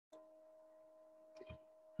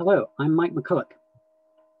Hello, I'm Mike McCulloch.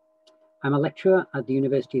 I'm a lecturer at the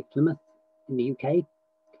University of Plymouth in the UK,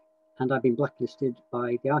 and I've been blacklisted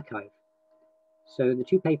by the arXiv. So the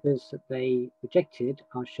two papers that they rejected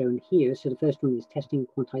are shown here. So the first one is testing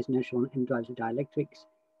quantized inertia on M drives of dielectrics,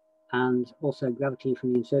 and also gravity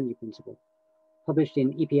from the uncertainty principle, published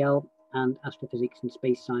in EPL and Astrophysics and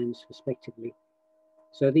Space Science, respectively.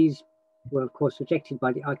 So these were, of course, rejected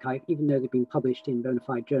by the arXiv, even though they've been published in bona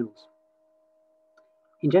fide journals.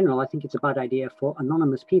 In general, I think it's a bad idea for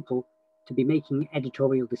anonymous people to be making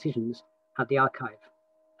editorial decisions at the arXiv,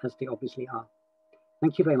 as they obviously are.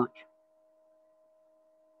 Thank you very much.